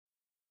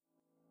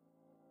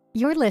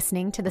You're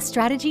listening to the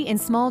Strategy in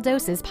Small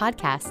Doses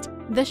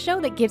podcast, the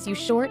show that gives you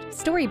short,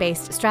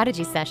 story-based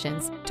strategy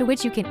sessions to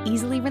which you can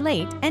easily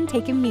relate and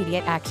take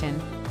immediate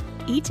action.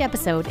 Each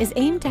episode is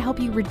aimed to help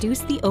you reduce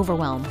the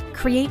overwhelm,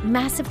 create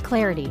massive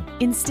clarity,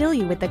 instill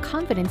you with the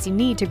confidence you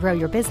need to grow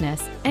your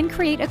business, and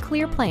create a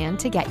clear plan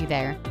to get you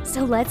there.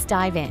 So let's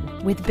dive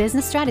in with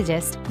business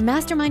strategist,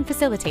 mastermind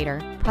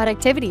facilitator,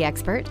 productivity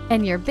expert,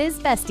 and your biz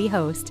bestie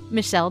host,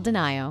 Michelle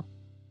Donaio.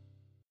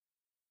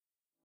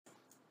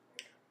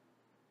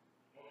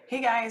 Hey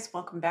guys,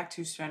 welcome back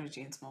to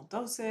Strategy in Small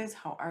Doses.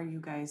 How are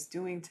you guys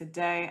doing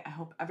today? I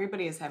hope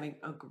everybody is having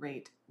a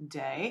great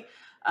day.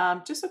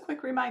 Just a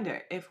quick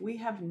reminder, if we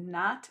have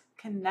not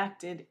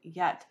connected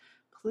yet,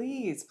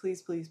 please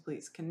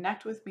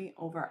connect with me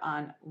over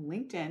on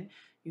LinkedIn.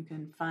 You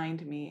can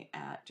find me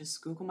at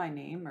just Google my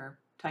name or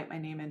type my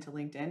name into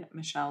LinkedIn,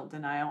 Michelle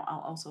Donaio.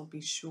 I'll also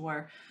be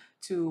sure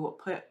to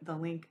put the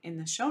link in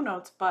the show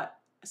notes, but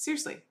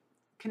seriously,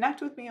 connect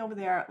with me over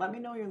there. Let me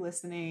know you're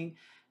listening.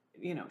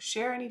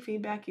 Share any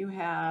feedback you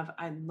have.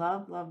 I'd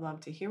love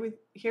to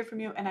hear from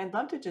you, and I'd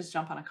love to just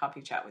jump on a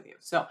coffee chat with you.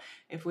 So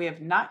if we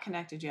have not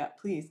connected yet,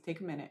 please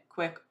take a minute,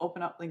 quick,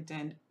 open up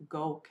LinkedIn,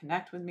 go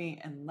connect with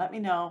me, and let me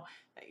know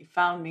that you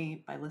found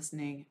me by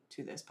listening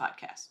to this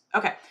podcast.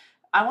 Okay,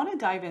 I want to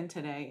dive in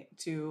today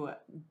to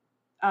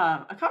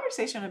a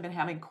conversation I've been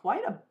having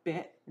quite a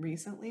bit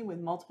recently with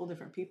multiple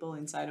different people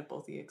inside of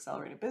both the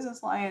Accelerated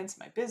Business Alliance,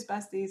 my biz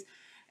besties,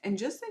 and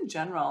just in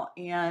general.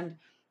 And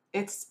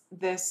it's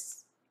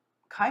this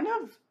kind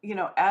of,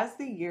 as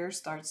the year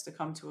starts to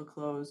come to a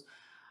close,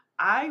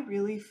 I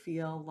really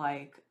feel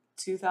like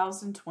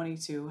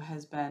 2022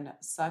 has been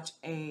such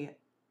a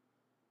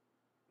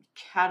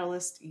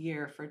catalyst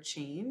year for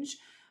change,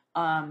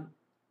 and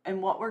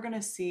what we're going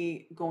to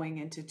see going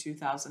into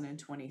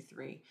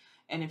 2023.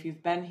 And if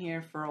you've been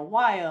here for a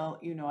while,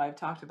 I've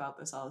talked about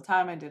this all the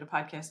time. I did a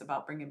podcast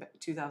about bringing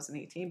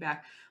 2018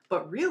 back,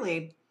 but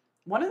really,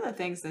 one of the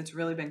things that's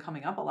really been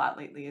coming up a lot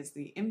lately is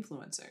the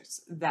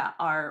influencers that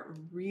are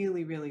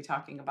really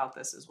talking about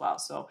this as well.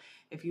 So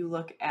if you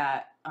look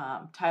at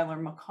Tyler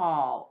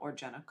McCall or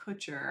Jenna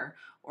Kutcher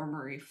or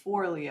Marie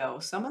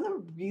Forleo, some of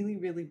the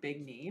really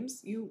big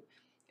names,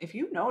 if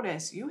you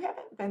notice, you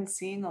haven't been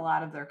seeing a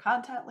lot of their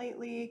content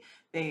lately.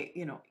 They,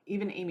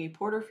 even Amy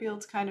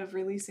Porterfield's kind of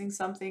releasing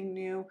something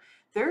new.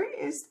 There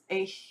is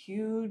a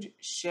huge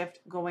shift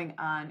going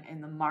on in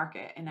the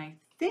market. And I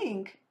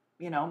think,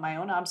 my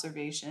own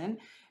observation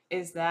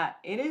is that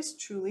it is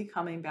truly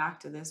coming back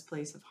to this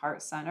place of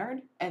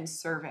heart-centered and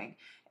serving.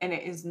 And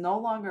it is no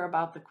longer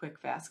about the quick,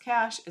 fast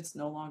cash. It's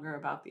no longer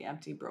about the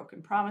empty,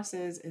 broken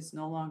promises. It's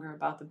no longer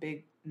about the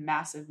big,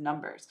 massive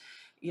numbers.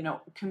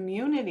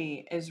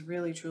 Community is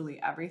really, truly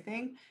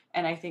everything.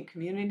 And I think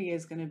community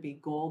is going to be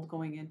gold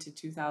going into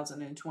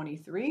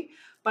 2023.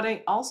 But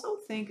I also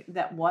think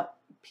that what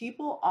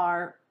people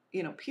are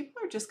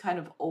just kind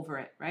of over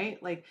it,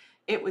 right? Like,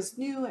 it was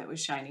new, it was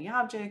shiny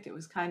object, it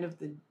was kind of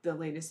the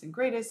latest and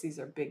greatest. These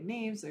are big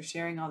names, they're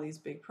sharing all these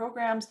big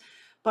programs.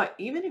 But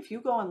even if you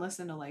go and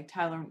listen to like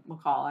Tyler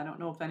McCall, I don't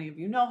know if any of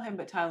you know him,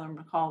 but Tyler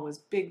McCall was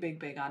big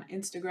on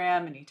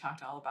Instagram, and he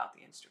talked all about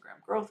the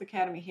Instagram Growth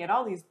Academy. He had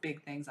all these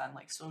big things on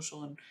like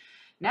social, and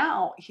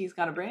now he's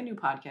got a brand new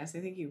podcast.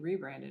 I think he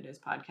rebranded his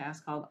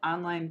podcast called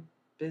Online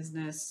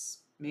Business.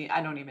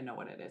 I don't even know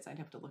what it is. I'd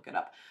have to look it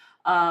up.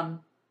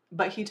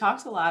 But he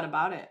talks a lot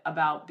about it,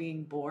 about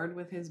being bored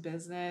with his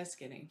business,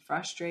 getting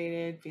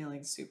frustrated,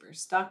 feeling super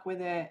stuck with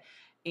it.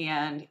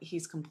 And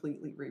he's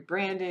completely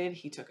rebranded.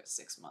 He took a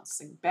 6-month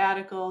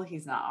sabbatical.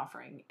 He's not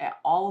offering at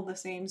all the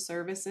same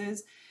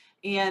services.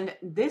 And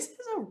this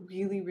is a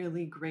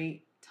really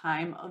great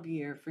time of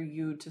year for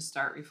you to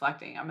start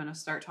reflecting. I'm going to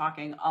start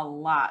talking a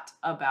lot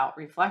about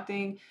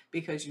reflecting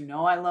because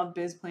I love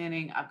biz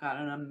planning. I've got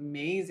an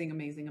amazing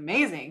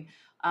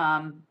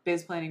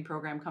biz planning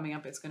program coming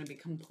up. It's going to be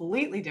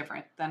completely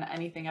different than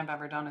anything I've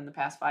ever done in the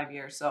past 5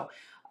 years. So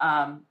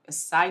a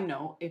side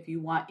note, if you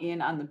want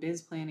in on the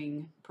biz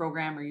planning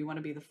program or you want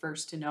to be the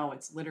first to know,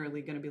 it's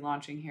literally going to be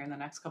launching here in the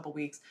next couple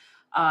weeks.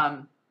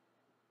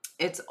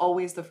 It's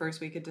always the first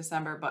week of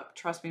December, but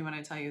trust me when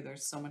I tell you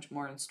there's so much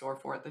more in store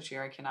for it this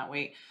year. I cannot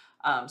wait.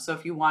 So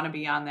if you want to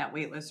be on that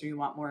wait list or you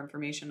want more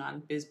information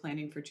on biz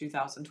planning for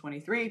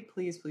 2023,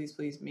 please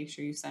make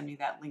sure you send me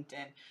that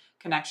LinkedIn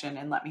connection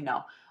and let me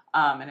know.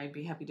 And I'd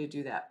be happy to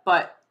do that.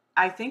 But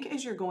I think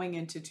as you're going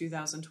into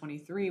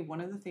 2023, one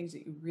of the things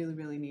that you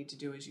really need to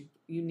do is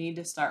you need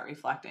to start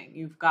reflecting.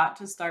 You've got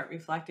to start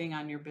reflecting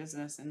on your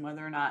business and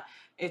whether or not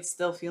it's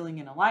still feeling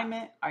in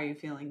alignment. Are you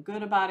feeling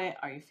good about it?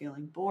 Are you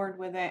feeling bored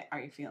with it? Are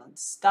you feeling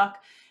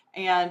stuck?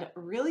 And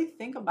really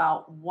think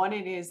about what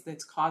it is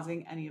that's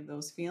causing any of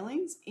those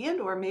feelings, and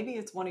or maybe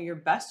it's one of your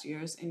best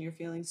years and you're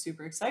feeling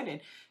super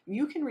excited.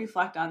 You can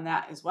reflect on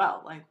that as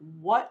well. Like,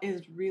 what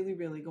is really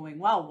going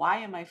well? Why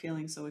am I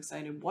feeling so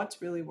excited?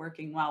 What's really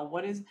working well?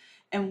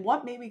 And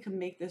what maybe can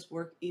make this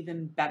work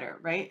even better,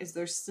 right? Is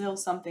there still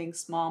something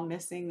small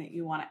missing that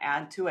you want to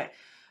add to it?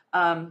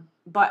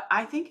 But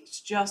I think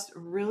it's just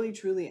really,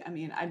 truly,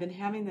 I've been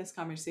having this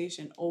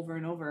conversation over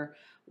and over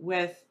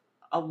with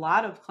a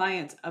lot of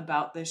clients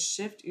about this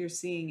shift you're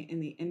seeing in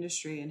the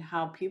industry and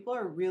how people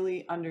are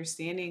really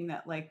understanding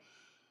that like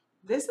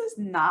this is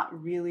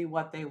not really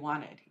what they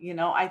wanted.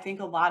 I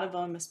think a lot of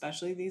them,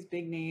 especially these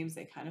big names,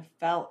 they kind of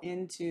fell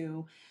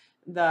into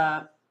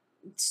the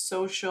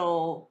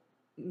social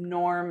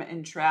norm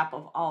and trap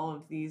of all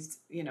of these,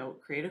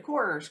 create a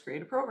course,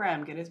 create a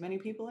program, get as many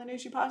people in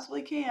as you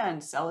possibly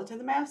can, sell it to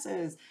the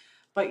masses.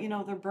 But,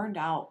 they're burned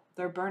out.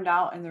 They're burned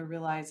out and they're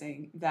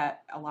realizing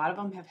that a lot of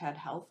them have had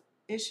health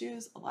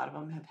issues. A lot of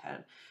them have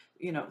had,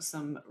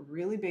 some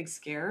really big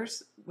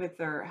scares with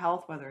their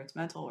health, whether it's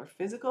mental or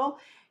physical.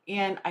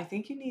 And I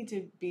think you need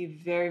to be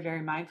very,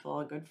 very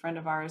mindful. A good friend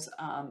of ours,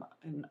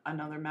 and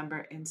another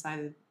member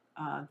inside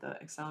the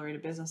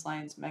Accelerated Business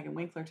Alliance, Megan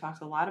Winkler,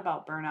 talks a lot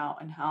about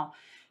burnout and how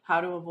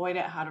to avoid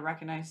it, how to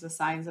recognize the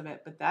signs of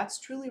it. But that's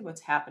truly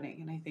what's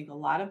happening. And I think a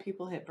lot of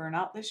people hit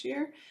burnout this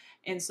year.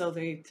 And so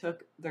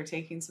they're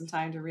taking some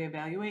time to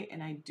reevaluate.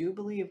 And I do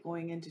believe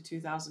going into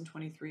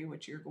 2023,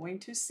 what you're going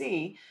to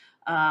see,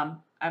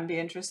 I'd be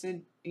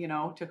interested,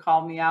 to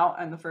call me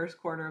out in the first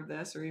quarter of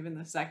this or even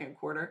the second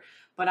quarter.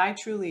 But I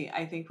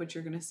think what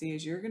you're going to see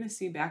is you're going to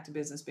see back to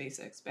business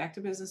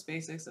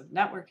basics of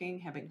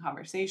networking, having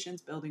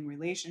conversations, building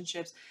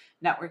relationships,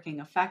 networking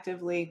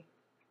effectively,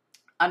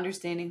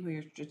 understanding who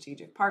your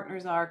strategic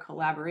partners are,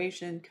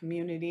 collaboration,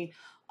 community.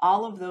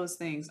 All of those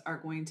things are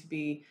going to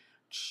be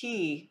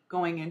key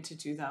going into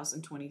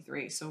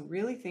 2023. So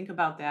really think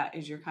about that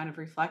as you're kind of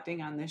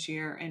reflecting on this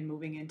year and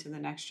moving into the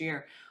next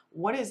year.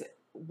 What is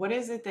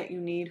it that you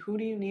need? Who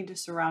do you need to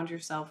surround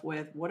yourself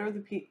with? What are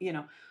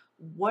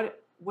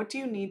what do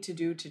you need to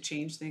do to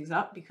change things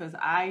up? Because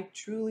I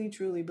truly,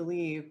 truly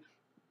believe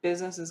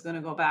business is going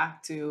to go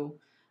back to,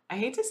 I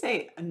hate to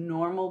say a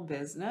normal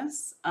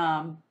business,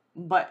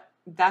 but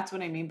that's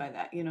what I mean by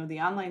that. The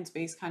online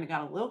space kind of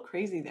got a little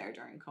crazy there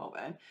during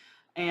COVID.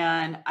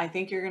 And I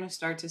think you're going to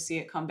start to see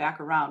it come back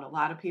around. A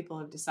lot of people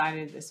have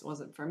decided this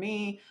wasn't for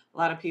me. A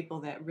lot of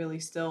people that really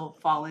still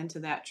fall into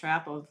that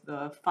trap of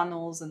the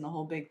funnels and the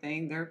whole big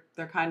thing,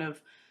 they're kind of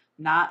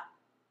not,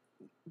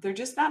 they're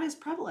just not as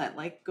prevalent.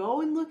 Like,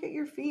 go and look at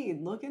your feed,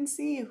 look and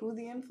see who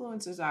the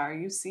influencers are. Are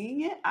you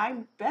seeing it? I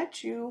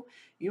bet you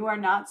are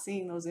not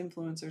seeing those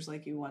influencers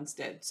like you once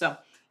did. So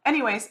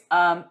anyways,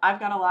 I've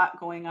got a lot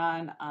going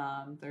on.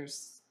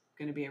 There's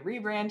going to be a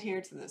rebrand here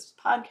to this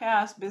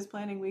podcast. Biz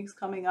Planning Week's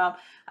coming up.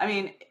 I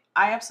mean,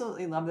 I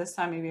absolutely love this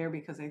time of year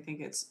because I think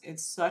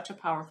it's such a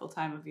powerful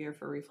time of year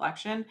for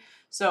reflection.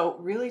 So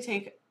really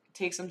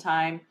take some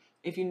time.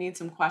 If you need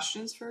some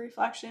questions for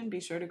reflection, be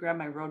sure to grab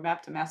my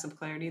roadmap to massive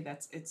clarity.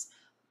 That's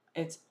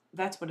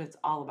what it's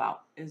all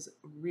about, is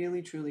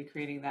really truly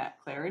creating that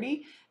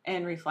clarity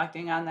and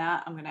reflecting on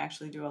that. I'm going to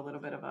actually do a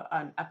little bit of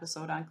an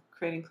episode on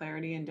creating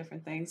clarity and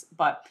different things.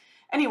 But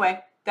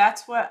anyway,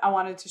 that's what I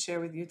wanted to share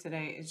with you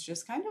today, is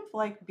just kind of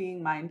like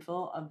being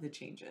mindful of the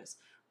changes.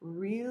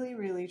 Really,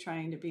 really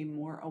trying to be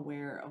more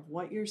aware of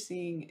what you're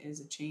seeing is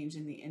a change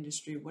in the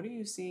industry. What are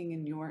you seeing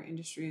in your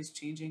industry is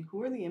changing?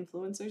 Who are the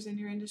influencers in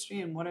your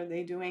industry and what are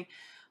they doing?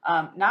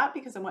 Not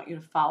because I want you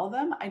to follow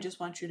them. I just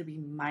want you to be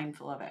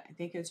mindful of it. I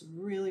think it's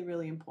really,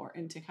 really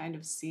important to kind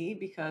of see,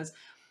 because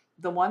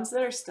the ones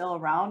that are still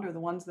around are the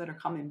ones that are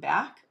coming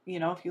back.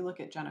 If you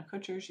look at Jenna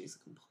Kutcher,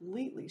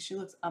 she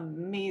looks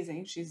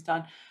amazing. She's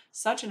done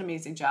such an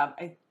amazing job.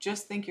 I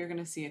just think you're going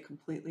to see a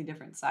completely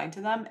different side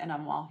to them. And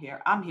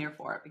I'm here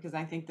for it, because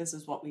I think this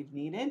is what we've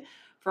needed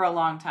for a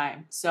long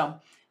time. So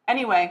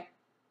anyway,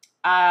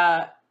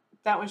 that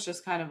was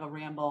just kind of a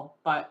ramble,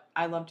 but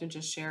I love to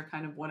just share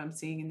kind of what I'm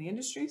seeing in the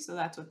industry. So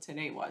that's what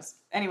today was.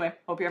 Anyway,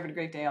 hope you're having a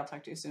great day. I'll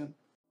talk to you soon.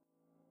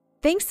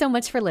 Thanks so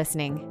much for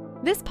listening.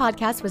 This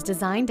podcast was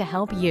designed to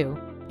help you.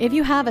 If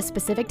you have a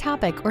specific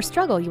topic or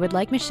struggle you would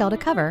like Michelle to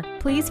cover,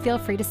 please feel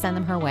free to send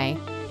them her way.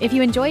 If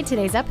you enjoyed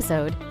today's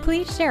episode,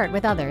 please share it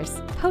with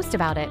others, post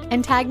about it,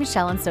 and tag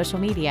Michelle on social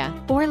media,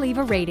 or leave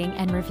a rating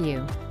and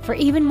review. For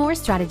even more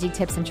strategy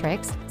tips and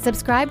tricks,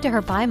 subscribe to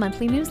her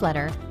bi-monthly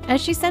newsletter,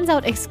 as she sends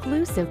out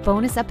exclusive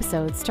bonus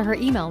episodes to her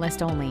email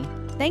list only.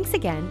 Thanks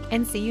again,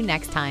 and see you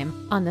next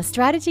time on the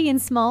Strategy in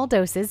Small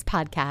Doses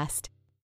podcast.